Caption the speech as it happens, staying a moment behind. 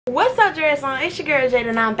What's up, Dreazone? It's your girl Jada,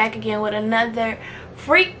 and I'm back again with another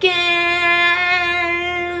freaking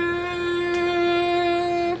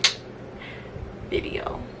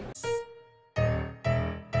video.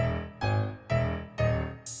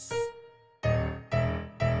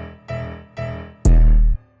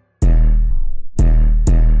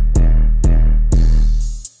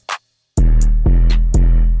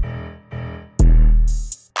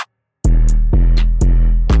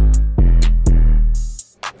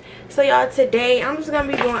 So y'all, today I'm just gonna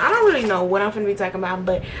be doing, I don't really know what I'm gonna be talking about,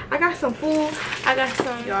 but I got some food. I got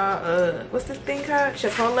some, y'all, what's this thing called?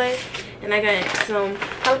 Chipotle. And I got some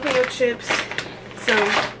jalapeno chips, some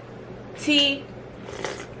tea.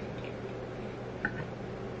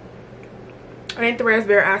 It ain't the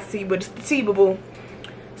raspberry iced tea, but it's the tea bubble.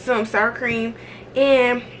 Some sour cream.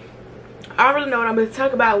 And I don't really know what I'm gonna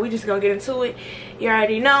talk about. We just gonna get into it. You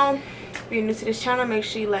already know. If you're new to this channel, make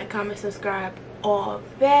sure you like, comment, subscribe, all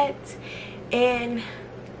that, and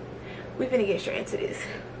we're gonna get straight into this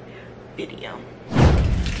video.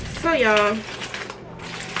 So y'all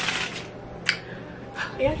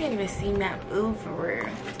can't even see my boo for real,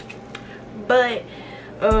 but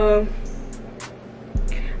I don't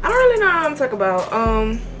really know what I'm talking about.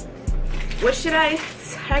 What should I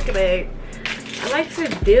talk about? I like to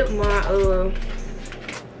dip my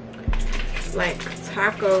like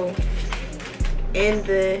taco in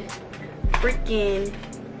the freaking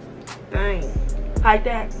thing like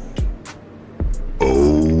that.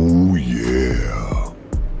 Oh yeah.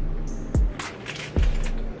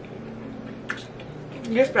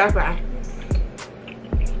 Just bye.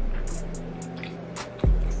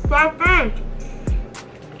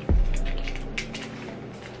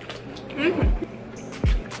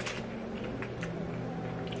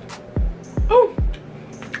 Oh,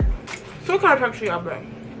 so can I talk to y'all about?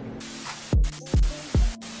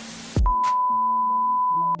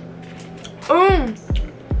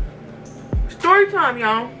 Story time,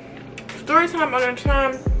 y'all. Story time on the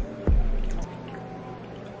time.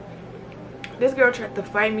 This girl tried to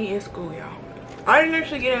fight me in school, y'all. I didn't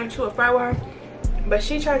actually get into a fight with her, but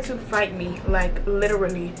she tried to fight me, like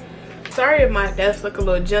literally. Sorry if my desk look a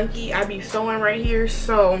little junky. I be sewing right here,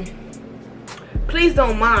 so please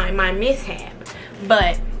don't mind my mishap.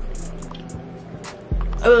 But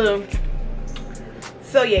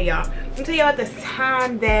so yeah, y'all. I'm gonna tell you about the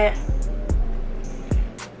time that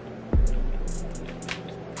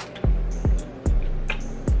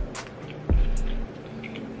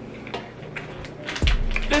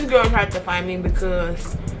this girl tried to fight me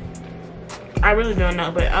because I really don't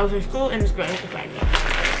know, but I was in school and this girl tried to fight me.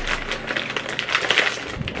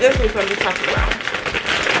 This is what I'm talking about.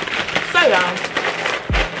 So y'all,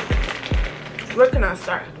 where can I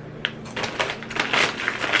start?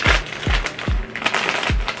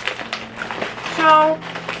 So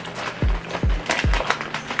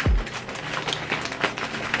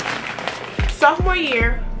sophomore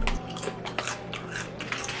year,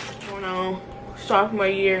 sophomore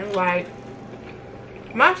year, like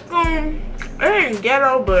my school, it ain't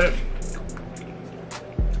ghetto, but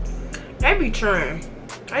they be trying.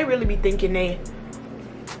 I really be thinking they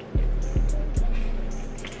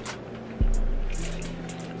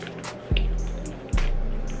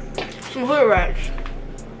some hood rats,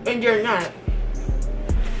 and they're not.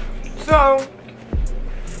 So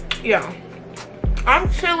yeah, I'm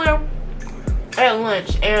chilling at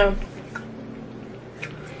lunch and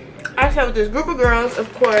I sat with this group of girls,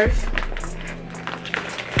 of course,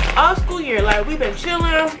 all school year. Like, we've been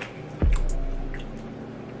chilling,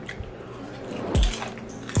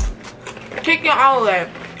 kicking all of that,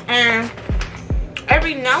 and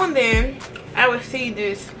every now and then I would see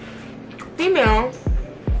this female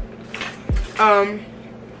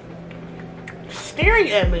staring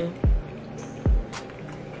at me.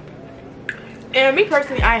 And me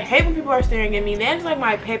personally, I hate when people are staring at me. That's like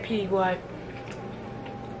my pet peeve. Like,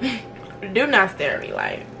 do not stare at me.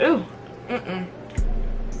 Like, ooh,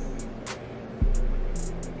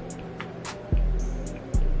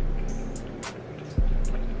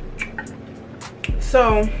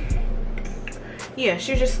 So yeah,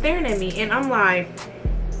 she was just staring at me, and I'm like,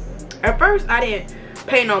 at first I didn't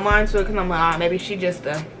pay no mind to it because I'm like, oh, maybe she just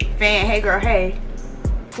a fan. Hey girl, hey.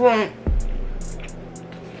 Well,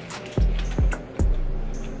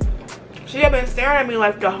 she had been staring at me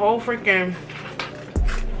like the whole freaking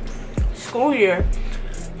school year.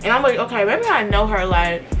 And I'm like, okay, maybe I know her.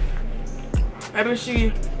 Like, maybe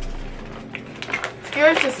she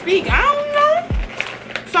scared to speak. I don't know.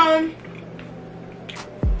 So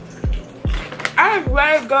I just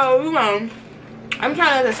let it go, you know. I'm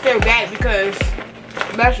trying to stare back because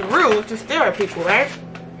that's rude to stare at people, right?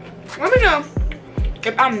 Let me know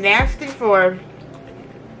if I'm nasty for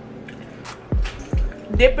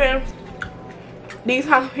dipping these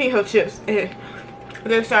jalapeno chips in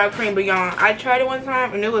this sour cream bouillon. I tried it one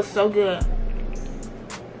time and it was so good.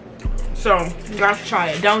 So you guys try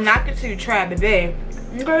it. Don't knock it till you try it, baby.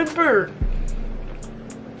 Okay, bird.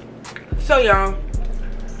 So y'all,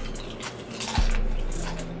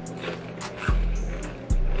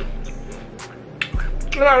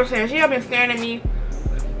 like I was saying, she had been staring at me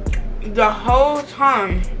the whole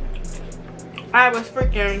time I was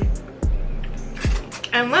freaking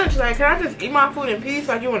and lunch. Like, can I just eat my food in peace?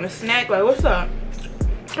 Like, you want a snack? Like, what's up?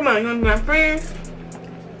 Come on, you want to be my friend?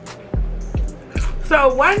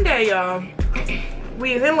 So one day, y'all,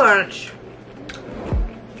 we was in lunch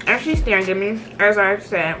and she's staring at me, as I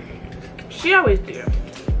said. She always do.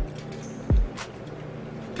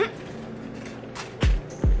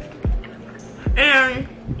 And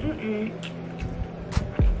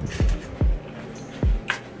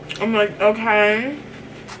I'm like, okay,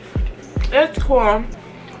 it's cool.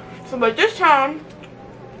 So, but this time,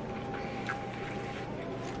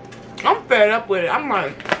 I'm fed up with it. I'm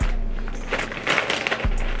like,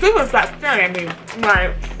 she was like staring at me.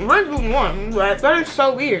 Like, what do you want? Like, that is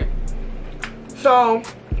so weird. So,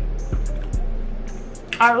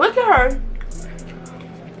 I look at her,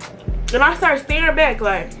 and I start staring back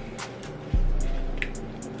like,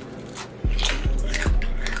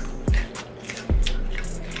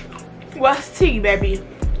 what's tea, baby?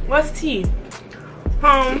 What's tea?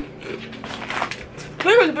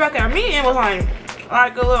 He was back at me and was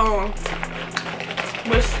like a little,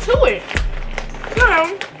 what's to it? You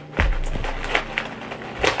know,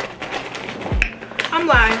 I'm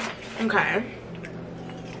like, okay.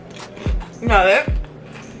 You know it.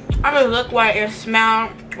 I'm gonna look white and smile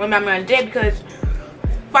when my man dead, because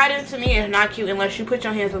fighting to me is not cute unless you put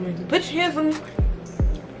your hands on me. If you put your hands on me,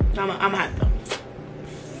 I'm gonna have to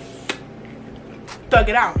thug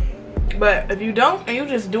it out. But if you don't and you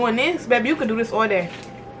just doing this, baby, you could do this all day.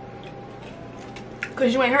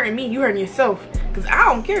 Cause you ain't hurting me, you hurting yourself. Cause I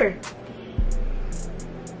don't care.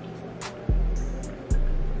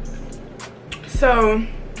 So,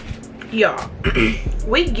 y'all,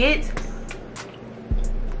 we get,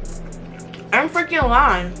 I'm freaking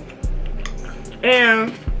lying.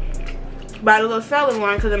 And by the little salad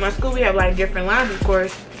line, because in my school we have like different lines, of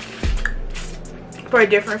course, for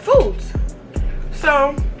different foods.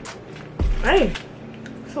 So, hey,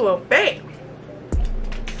 it's a little big.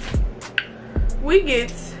 We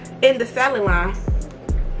get in the salad line,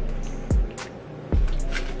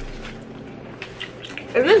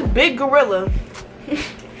 and this big gorilla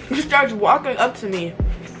starts walking up to me.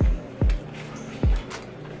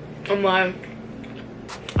 I'm like,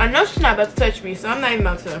 I know she's not about to touch me, so I'm not even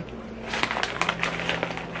about to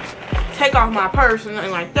take off my purse or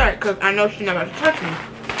nothing like that, because I know she's not about to touch me.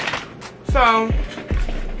 So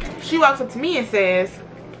she walks up to me and says,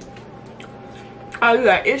 oh, you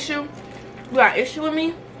got issue? You got issue with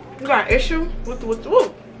me? You got issue? With the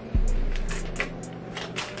whoop?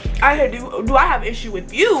 I said, do I have issue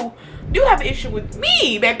with you? Do you have an issue with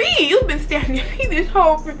me, baby? You've been staring at me this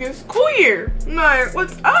whole freaking school year. I'm like,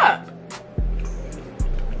 what's up?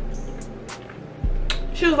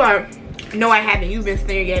 She was like, no, I haven't. You've been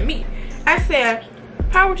staring at me. I said,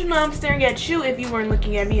 how would you know I'm staring at you if you weren't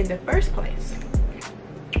looking at me in the first place?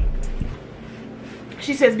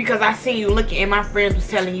 She says, because I seen you looking and my friends was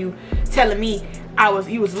telling me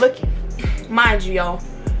you was looking. Mind you, y'all,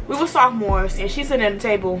 we were sophomores and she's sitting at the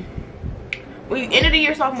table. We ended the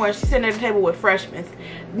year sophomores, she's sitting at the table with freshmen.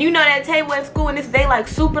 You know that table at school and it's they like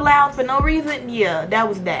super loud for no reason? Yeah, that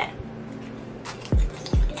was that.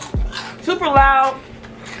 Super loud.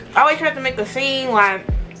 I always tried to make a scene, like,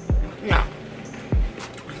 no.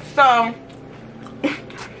 So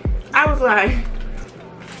I was like,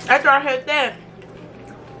 after I heard that,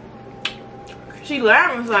 she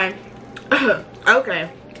laughed and was like,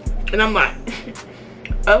 okay. And I'm like,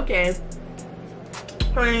 okay.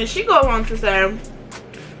 And she goes on to say,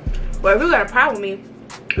 well, if you got a problem with me,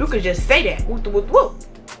 you could just say that. Whoop, whoop, whoop.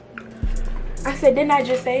 I said, didn't I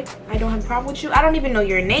just say I don't have a problem with you? I don't even know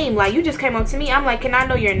your name. Like, you just came up to me. I'm like, can I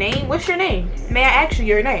know your name? What's your name? May I ask you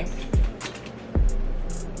your name?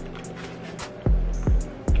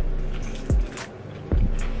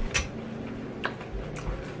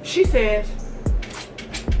 She says,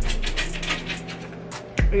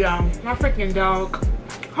 yeah, my freaking dog.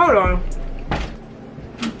 Hold on.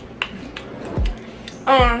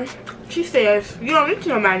 She says, you don't need to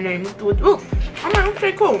know my name. Ooh. I'm like,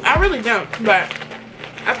 okay, cool. I really don't, but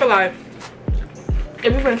I feel like if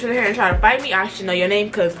you're gonna sit here and try to fight me, I should know your name,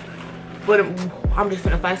 because I'm just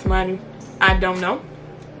gonna fight somebody I don't know.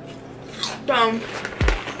 So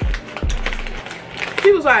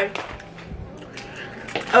She was like,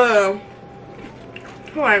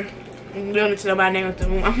 you don't need to know my name.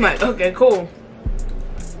 I'm like, okay, cool.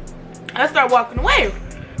 I start walking away.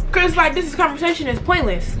 Cause like this conversation is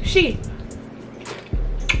pointless.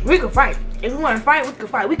 We could fight. If we want to fight, we could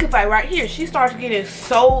fight. We could fight right here. She starts getting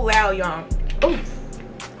so loud, y'all. Oh,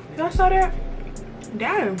 y'all saw that?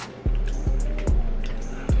 Damn.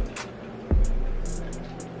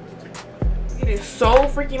 It is so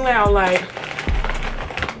freaking loud, like,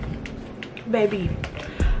 baby.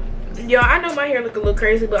 Yo, I know my hair look a little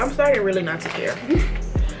crazy, but I'm starting really not to care.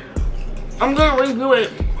 I'm gonna redo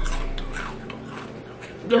it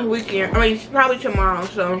this weekend. I mean, probably tomorrow.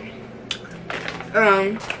 So,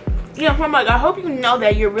 yeah. I'm like, I hope you know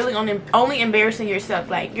that you're really only embarrassing yourself.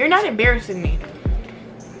 Like, you're not embarrassing me,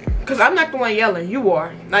 cause I'm not the one yelling. You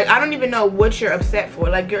are. Like, I don't even know what you're upset for.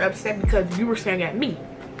 Like, you're upset because you were staring at me.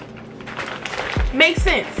 Makes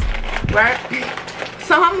sense, right?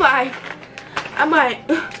 So I'm like,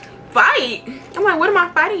 fight. I'm like, what am I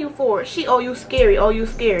fighting you for? Oh, you scary. Oh, you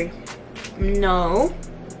scary. No,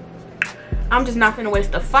 I'm just not finna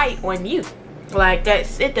waste a fight on you. Like,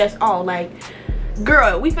 that's it. That's all. Like,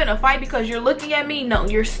 girl, we finna fight because you're looking at me? No,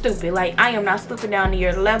 you're stupid. Like, I am not stooping down to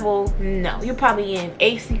your level. No, you're probably in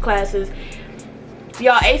AC classes.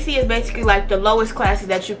 Y'all, AC is basically like the lowest classes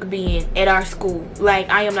that you could be in at our school. Like,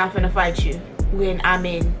 I am not finna fight you when I'm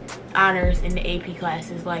in honors in the AP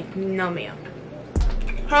classes. Like, no ma'am.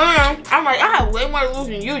 I'm like, I have way more to lose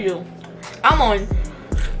than you do. I'm on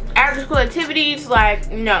after school activities, like,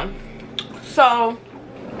 no. So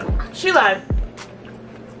she like,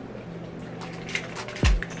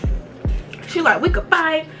 we could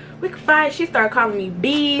fight. She started calling me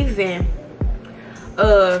bees, and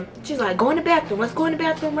she's like, go in the bathroom. Let's go in the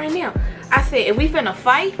bathroom right now. I said, if we finna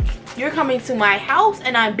fight, you're coming to my house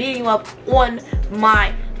and I'm beating you up on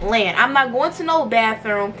my land. I'm not going to no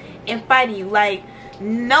bathroom and fighting you. Like,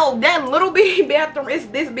 no, that little bitty bathroom is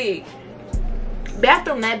this big.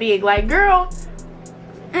 Bathroom that big. Like, girl,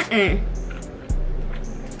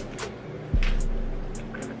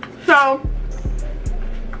 So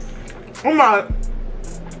I'm like,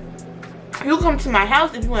 you come to my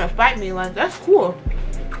house if you want to fight me. Like, that's cool.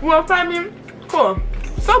 You want to fight me? Cool.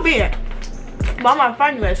 So be it. But I'm not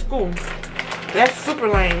fighting you at school. That's super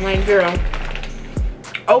lame. Like, girl,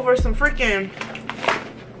 over some freaking,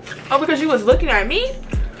 oh, because you was looking at me?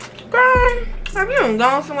 Girl, have you even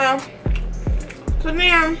gone somewhere? So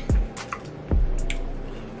then,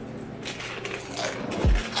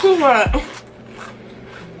 who what?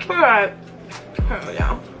 Oh,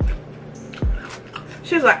 y'all.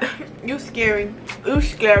 She's like, you scary. You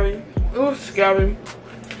scary. You scary.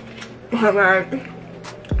 I'm like,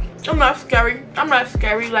 I'm not scary. I'm not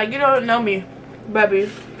scary. Like, you don't know me,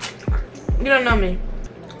 baby. You don't know me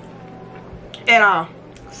at all.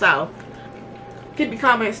 So, keep your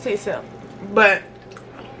comments to yourself. But,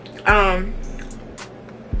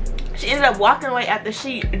 she ended up walking away after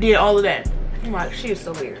she did all of that. I'm like, she is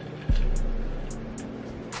so weird.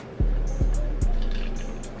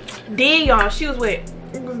 Then, y'all, she was with,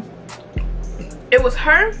 it was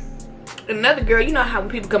her and another girl. You know how when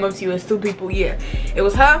people come up to you, it's two people. Yeah, it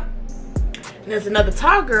was her and there's another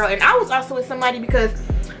tall girl. And I was also with somebody because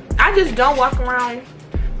I just don't walk around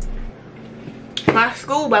my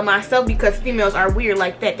school by myself because females are weird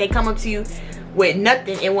like that. They come up to you with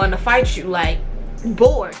nothing and want to fight you. Like,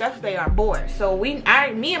 bored. That's what they are, bored. So me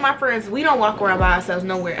and my friends, we don't walk around by ourselves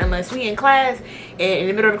nowhere unless we in class, and in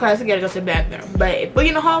the middle of the class we gotta go to the bathroom. But if we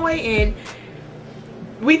in the hallway and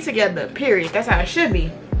we together, period. That's how it should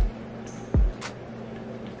be.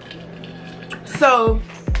 So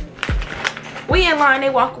we in line,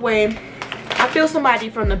 they walk away. I feel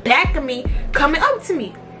somebody from the back of me coming up to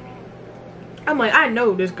me. I'm like, I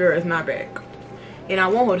know this girl is not back, and I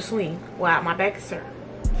want her to swing while my back is turned.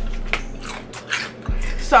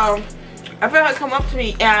 So I feel her come up to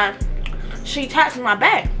me and she taps my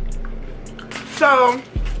back. So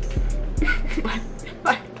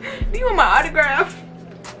like, do you want my autograph?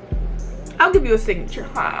 I'll give you a signature,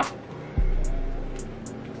 huh?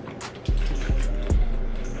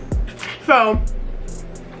 So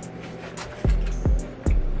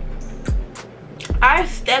I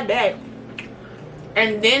step back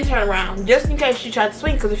and then turn around just in case she tried to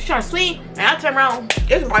swing. Because if she tried to swing and I turn around,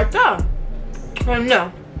 it's right there. And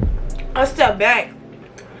no, I stepped back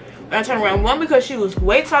and I turned around. One, because she was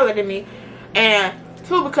way taller than me, and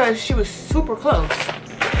two, because she was super close.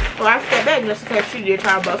 So I stepped back just in case she did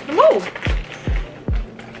try to bust the move.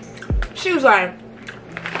 She was like,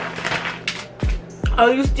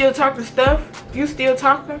 oh, you still talking stuff? You still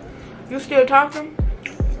talking? You still talking?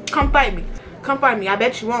 Come fight me. Come find me. I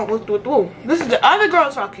bet you won't. Woo. This is the other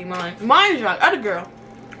girl talking, mine. Mine's the other girl.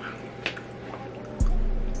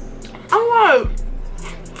 I'm like,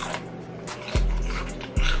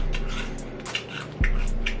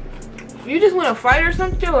 you just want to fight or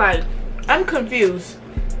something? Like, I'm confused.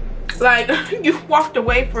 Like, you walked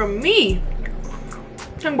away from me.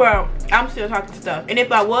 Bro, I'm still talking stuff. And if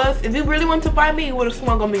you really wanted to fight me, you would have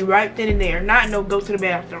swung on me right then and there. Not no go to the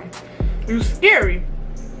bathroom. You scary.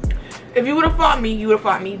 If you would have fought me, you would have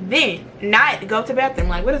fought me then. Not go to the bathroom.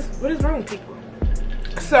 Like, what is wrong with people?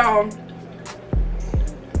 So,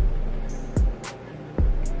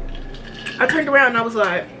 I turned around and I was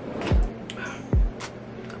like,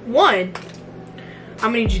 one,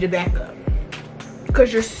 I'm gonna need you to back up.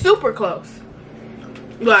 Because you're super close.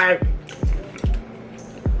 Like,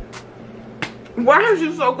 why are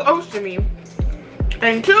you so close to me?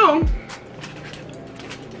 And two,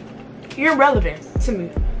 you're irrelevant to me.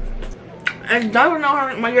 And don't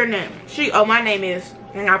know your name. My name is,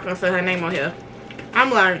 I'm not gonna say her name on here.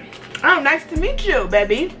 I'm like, oh, nice to meet you,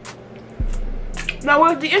 baby. Now,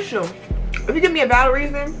 what's the issue? If you give me a valid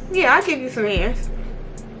reason, yeah, I'll give you some hands.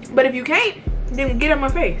 But if you can't, then get in my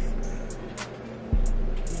face.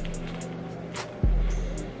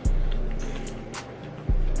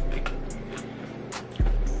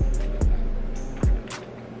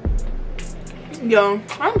 Yo,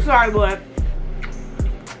 I'm sorry, but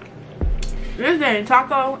this dang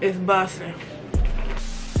taco is busting.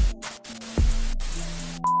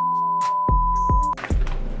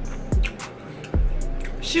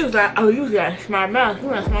 She was like, oh, you got a smart mouth. You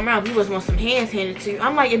got a smart mouth. You just want some hands handed to you.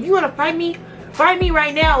 I'm like, if you want to fight me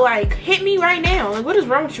right now. Like, hit me right now. Like, what is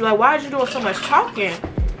wrong with you? Like, why are you doing so much talking?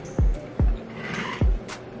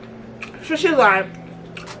 So she's like,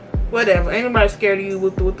 whatever. Ain't nobody scared of you.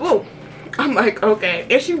 Woo. I'm like, okay.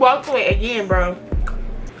 And she walked away again, bro.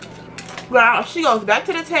 Well, she goes back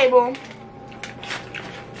to the table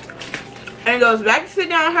and goes back to sit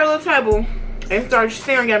down at her little table and starts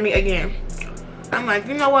staring at me again. I'm like,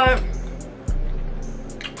 you know what?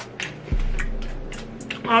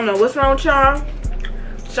 I don't know what's wrong with y'all.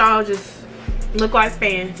 Y'all just look like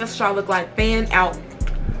fans. That's what y'all look like. Fan out.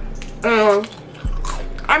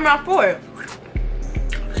 I'm not for it.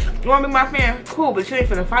 You wanna be my fan? Cool, but you ain't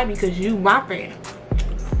finna fight me because you my fan.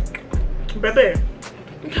 Baby,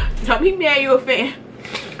 don't be mad you a fan.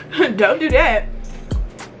 Don't do that.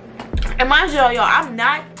 And mind y'all, I'm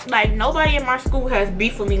not, like, nobody in my school has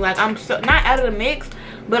beef with me. Like, I'm so not out of the mix,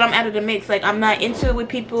 but I'm out of the mix. Like, I'm not into it with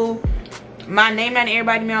people. My name not in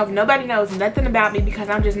everybody's mouth. Nobody knows nothing about me because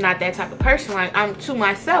I'm just not that type of person. Like, I'm to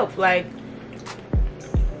myself. Like,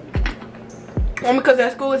 because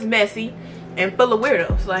that school is messy and full of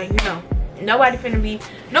weirdos. Like, you know, nobody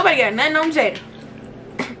got nothing on Jada.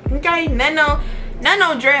 Okay, nothing on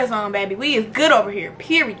Dreazone, baby. We is good over here,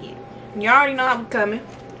 period. You already know how I'm coming.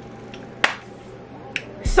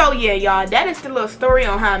 So yeah, y'all, that is the little story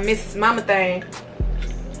on how Mrs. Mama thing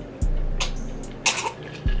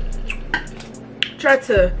tried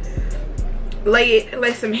to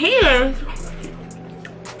lay some hands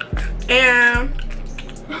and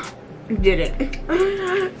didn't.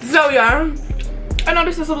 So y'all, I know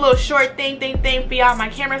this is a little short thing for y'all. My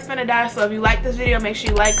camera's finna die, so if you like this video, make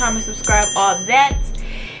sure you like, comment, subscribe, all that.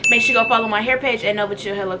 Make sure you go follow my hair page at Nova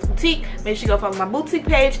Chill Hair Looks Boutique. Make sure you go follow my boutique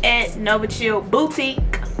page at Nova Chill Boutique.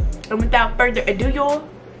 And without further ado, y'all,